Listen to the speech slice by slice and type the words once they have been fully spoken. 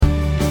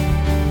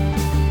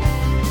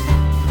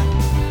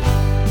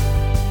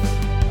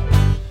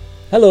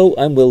Hello,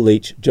 I'm Will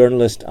Leach,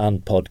 journalist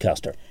and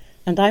podcaster.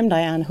 And I'm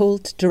Diane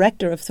Holt,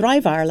 Director of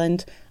Thrive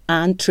Ireland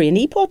and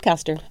trainee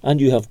podcaster. And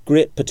you have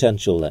great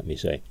potential, let me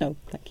say. Oh,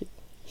 thank you.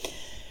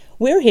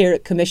 We're here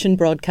at Commission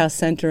Broadcast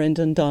Centre in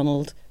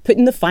Dundonald,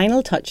 putting the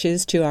final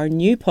touches to our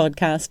new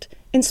podcast,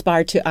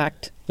 Inspired to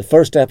Act. The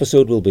first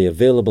episode will be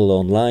available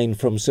online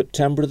from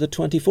September the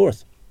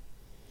 24th.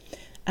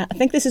 I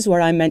think this is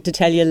where I'm meant to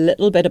tell you a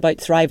little bit about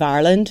Thrive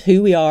Ireland,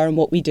 who we are and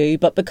what we do,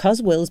 but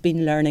because Will's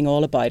been learning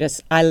all about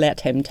us, I'll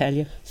let him tell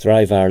you.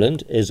 Thrive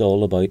Ireland is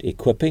all about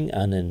equipping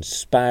and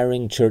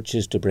inspiring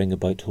churches to bring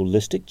about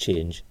holistic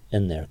change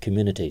in their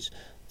communities.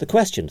 The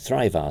question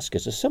Thrive asks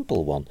is a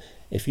simple one.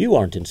 If you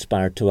aren't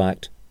inspired to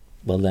act,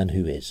 well then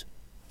who is?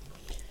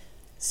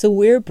 So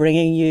we're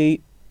bringing you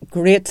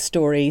great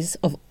stories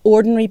of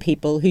ordinary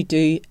people who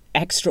do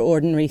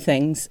extraordinary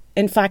things.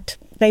 In fact,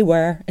 they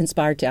were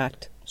inspired to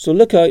act. So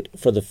look out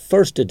for the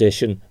first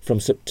edition from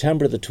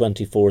September the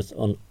 24th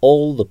on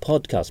all the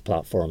podcast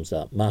platforms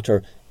that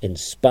matter,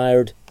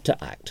 Inspired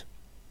to Act.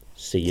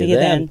 See you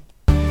then.